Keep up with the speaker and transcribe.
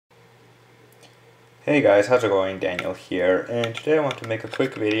Hey guys, how's it going? Daniel here, and today I want to make a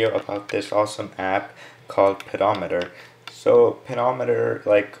quick video about this awesome app called Pedometer. So Pedometer,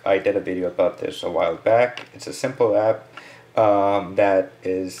 like I did a video about this a while back. It's a simple app that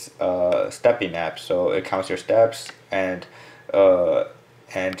is a stepping app, so it counts your steps uh,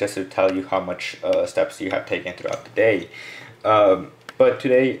 and just to tell you how much steps you have taken throughout the day. But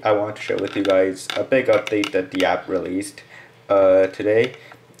today I want to share with you guys a big update that the app released today.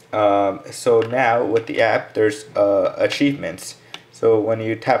 So now with the app, there's achievements. So when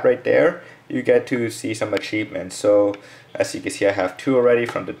you tap right there, you get to see some achievements. So as you can see, I have 2 already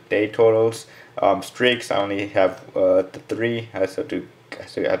from the day totals. Streaks, I only have the 3. I have to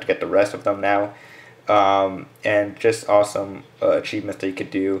get the rest of them now. And just awesome achievements that you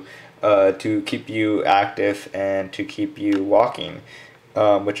could do to keep you active and to keep you walking,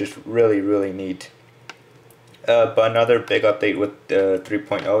 which is really neat. But another big update with the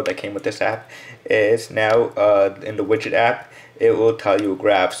 3.0 that came with this app is now in the widget app, it will tell you a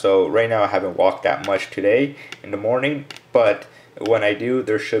graph. So right now I haven't walked that much today in the morning, but when I do,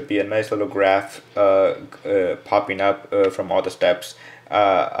 there should be a nice little graph popping up from all the steps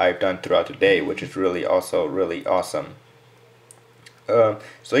I've done throughout the day, which is really awesome.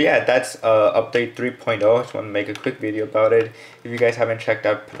 So yeah, that's update 3.0. I just want to make a quick video about it. If you guys haven't checked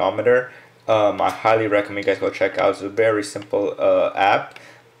out Pedometer, I highly recommend you guys go check out. It's a very simple app,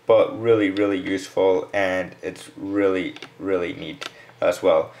 but really useful, and it's really neat as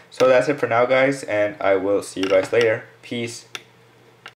well. So that's it for now, guys, and I will see you guys later. Peace.